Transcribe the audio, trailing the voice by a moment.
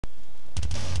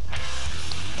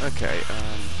Okay,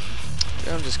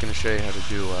 yeah, I'm just going to show you how to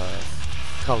do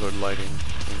colored lighting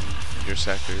in your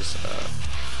sectors.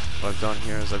 What I've done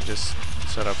here is I've just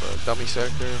set up a dummy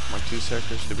sector, my two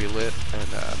sectors to be lit, and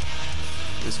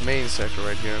this main sector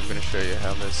right here, I'm going to show you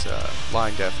how this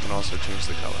line depth can also change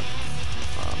the color.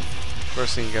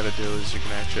 First thing you got to do is you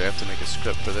can actually have to make a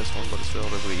script for this one, but it's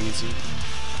relatively easy.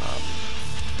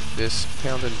 This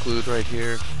pound include right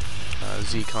here,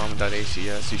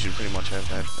 zcommon.acs, you should pretty much have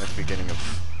that at the beginning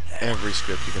of every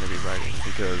script you're going to be writing,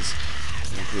 because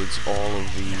it includes all of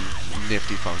the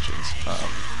nifty functions.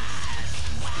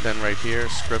 Then right here,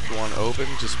 script 1 open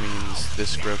just means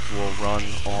this script will run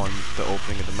on the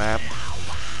opening of the map.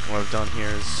 What I've done here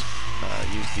is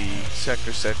use the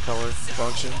sector set color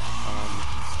function,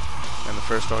 and the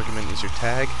first argument is your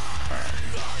tag.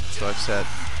 So I've set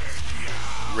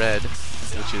red,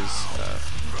 which is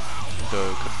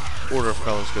the order of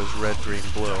colors goes red, green,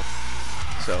 blue.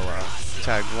 So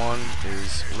tag 1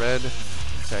 is red,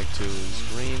 tag 2 is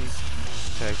green,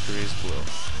 tag 3 is blue.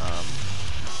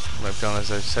 What I've done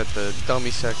is I've set the dummy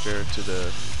sector to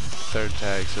the third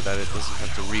tag so that it doesn't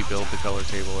have to rebuild the color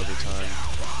table every time.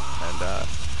 And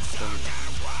then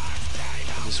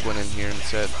I just went in here and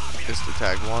set this to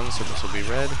tag 1, so this will be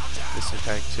red, this to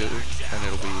tag 2, and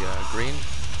it'll be green.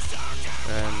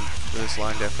 And this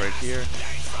line depth right here,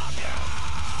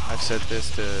 I've set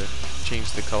this to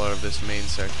change the color of this main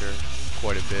sector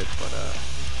quite a bit, but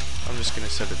I'm just going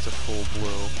to set it to full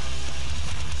blue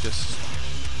just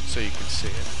so you can see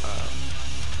it.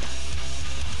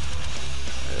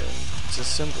 And it's as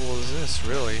simple as this,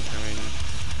 really. I mean,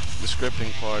 the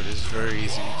scripting part is very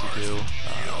easy to do.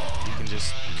 You can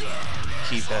just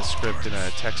keep that script in a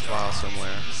text file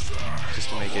somewhere just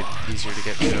to make it easier to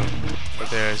get to. But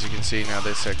there, as you can see, now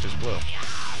this sector's blue.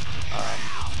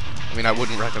 I mean, I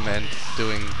wouldn't recommend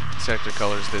doing sector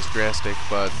colors this drastic,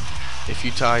 but if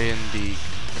you tie in the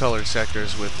colored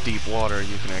sectors with deep water,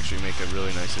 you can actually make a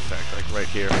really nice effect. Like right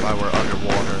here, if I were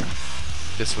underwater,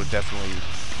 this would definitely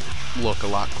look a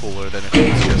lot cooler than if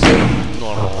it was just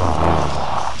normal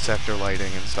sector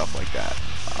lighting and stuff like that.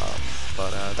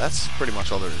 But that's pretty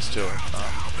much all there is to it.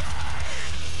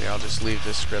 Yeah, I'll just leave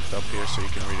this script up here so you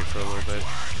can read it for a little bit.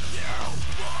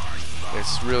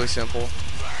 It's really simple,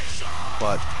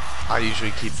 but I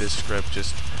usually keep this script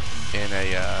just in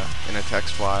a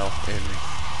text file in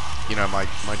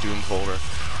my Doom folder,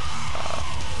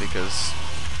 because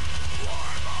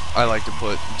I like to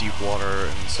put deep water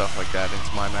and stuff like that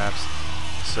into my maps,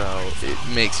 so it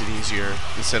makes it easier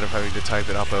instead of having to type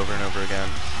it up over and over again.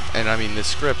 And I mean, this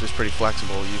script is pretty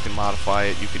flexible. You can modify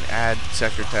it, you can add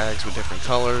sector tags with different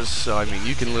colors, so I mean,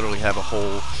 you can literally have a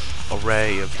whole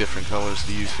array of different colors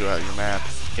to use throughout your map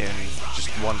in just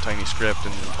one tiny script,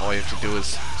 and all you have to do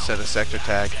is set a sector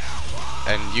tag,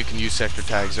 and you can use sector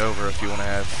tags over if you want to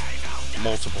have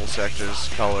multiple sectors,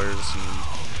 colors, and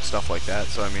stuff like that.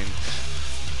 So I mean,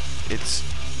 it's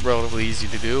relatively easy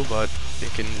to do, but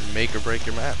it can make or break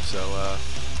your map, so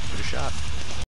give it a shot.